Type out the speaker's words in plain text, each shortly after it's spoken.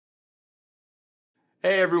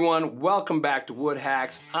Hey everyone, welcome back to Wood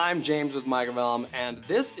Hacks. I'm James with Microvellum, and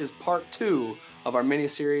this is part 2 of our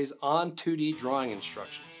mini-series on 2D drawing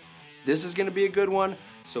instructions. This is going to be a good one,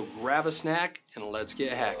 so grab a snack and let's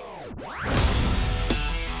get hacking.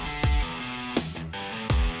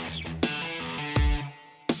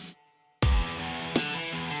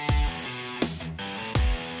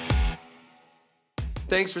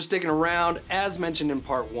 Thanks for sticking around. As mentioned in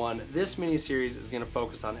part 1, this mini-series is going to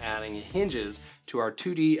focus on adding hinges to our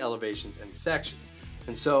 2D elevations and sections.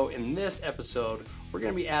 And so in this episode, we're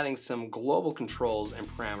going to be adding some global controls and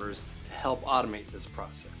parameters to help automate this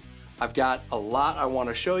process. I've got a lot I want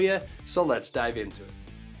to show you, so let's dive into it.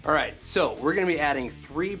 All right, so we're going to be adding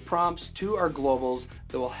 3 prompts to our globals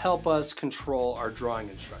that will help us control our drawing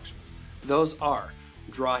instructions. Those are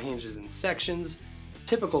draw hinges in sections,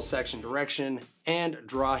 typical section direction, and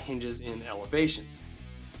draw hinges in elevations.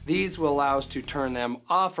 These will allow us to turn them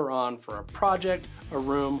off or on for a project, a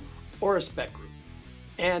room, or a spec group.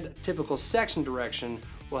 And typical section direction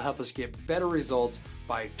will help us get better results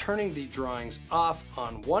by turning the drawings off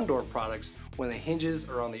on one-door products when the hinges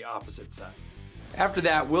are on the opposite side. After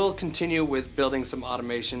that, we'll continue with building some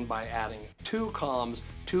automation by adding 2 columns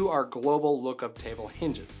to our global lookup table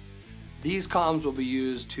hinges. These columns will be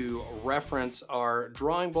used to reference our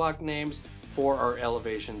drawing block names for our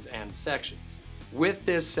elevations and sections. With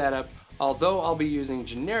this setup, although I'll be using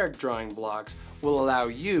generic drawing blocks, will allow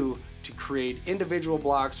you to create individual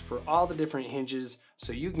blocks for all the different hinges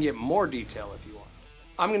so you can get more detail if you want.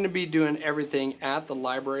 I'm going to be doing everything at the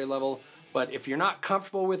library level, but if you're not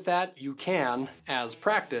comfortable with that, you can, as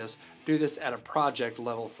practice, do this at a project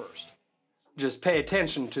level first. Just pay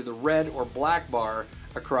attention to the red or black bar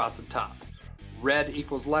across the top. Red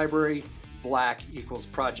equals library, black equals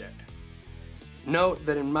project. Note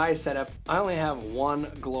that in my setup, I only have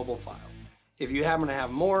 1 global file. If you happen to have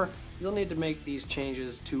more, you'll need to make these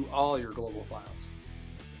changes to all your global files.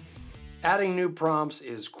 Adding new prompts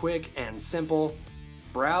is quick and simple.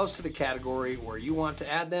 Browse to the category where you want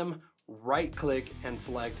to add them, right-click and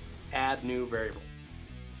select Add New Variable.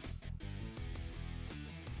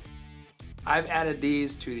 I've added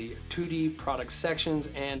these to the 2D product sections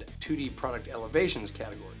and 2D product elevations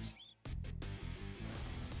categories.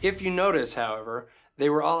 If you notice, however, they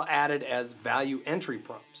were all added as value entry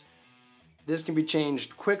prompts. This can be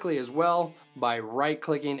changed quickly as well by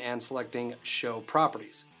right-clicking and selecting Show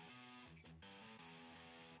Properties.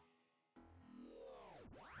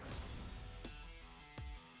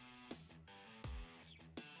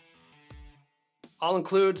 I'll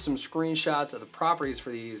include some screenshots of the properties for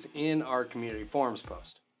these in our community forums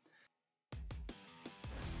post.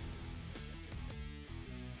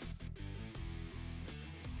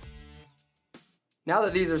 Now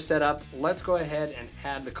that these are set up, let's go ahead and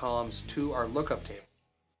add the columns to our lookup table.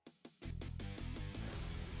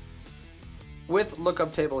 With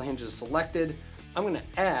lookup table hinges selected, I'm going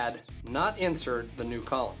to add, not insert, the new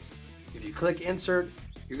columns. If you click insert,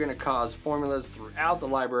 you're going to cause formulas throughout the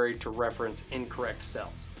library to reference incorrect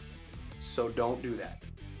cells. So don't do that.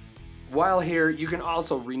 While here, you can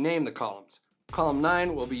also rename the columns. Column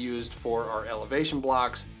 9 will be used for our elevation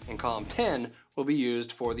blocks, and column 10 will be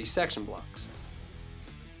used for the section blocks.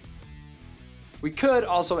 We could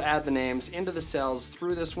also add the names into the cells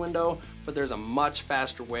through this window, but there's a much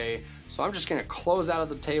faster way, so I'm just going to close out of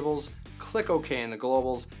the tables, click OK in the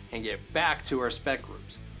globals, and get back to our spec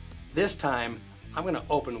groups. This time, I'm going to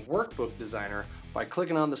open Workbook Designer by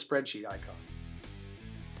clicking on the spreadsheet icon.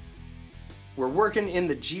 We're working in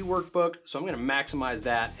the G workbook, so I'm going to maximize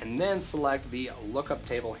that and then select the lookup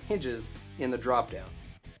table hinges in the dropdown.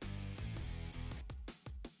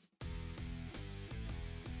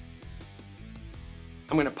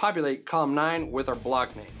 I'm going to populate column 9 with our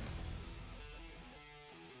block name.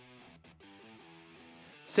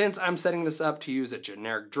 Since I'm setting this up to use a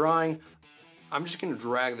generic drawing, I'm just going to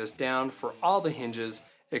drag this down for all the hinges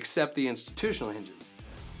except the institutional hinges.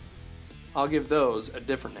 I'll give those a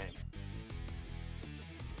different name.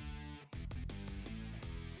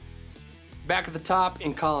 Back at the top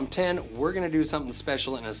in column 10, we're going to do something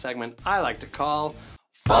special in a segment I like to call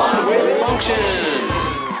Fun with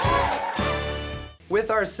Functions. With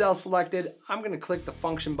our cell selected, I'm going to click the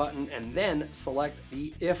function button and then select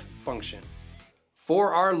the if function.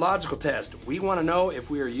 For our logical test, we want to know if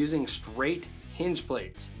we are using straight hinge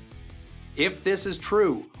plates. If this is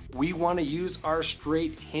true, we want to use our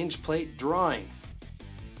straight hinge plate drawing.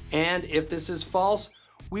 And if this is false,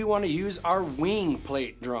 we want to use our wing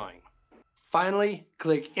plate drawing. Finally,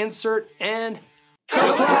 click Insert and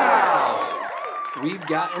kapow! We've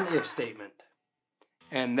got an if statement.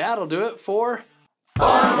 And that'll do it for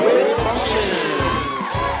Fun with Functions.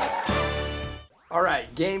 All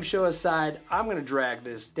right, game show aside, I'm gonna drag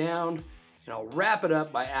this down and I'll wrap it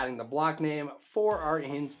up by adding the block name for our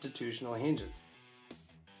institutional hinges.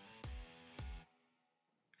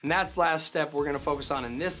 And that's the last step we're gonna focus on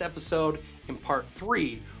in this episode. In part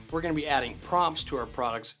 3, we're gonna be adding prompts to our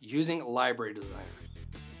products using Library Designer.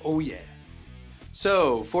 Oh yeah.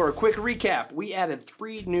 So for a quick recap, we added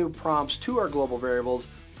 3 new prompts to our global variables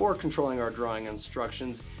for controlling our drawing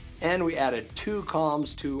instructions, and we added 2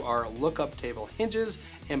 columns to our lookup table hinges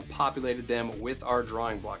and populated them with our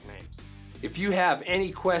drawing block names. If you have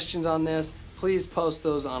any questions on this, please post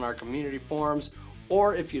those on our community forums,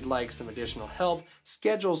 or if you'd like some additional help,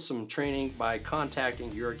 schedule some training by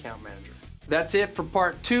contacting your account manager. That's it for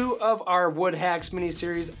part 2 of our Wood Hacks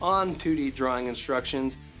mini-series on 2D drawing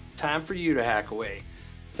instructions. Time for you to hack away.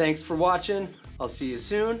 Thanks for watching. I'll see you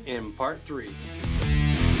soon in part 3.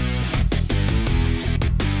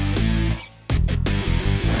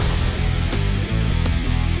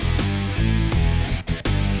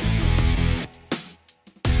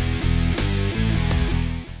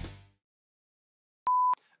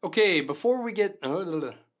 Okay, before we get,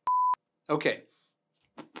 okay.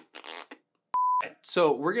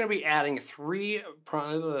 So we're gonna be adding 3,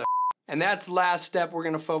 and that's the last step we're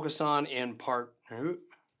gonna focus on in part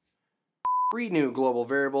 3 new global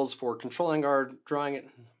variables for controlling our drawing it.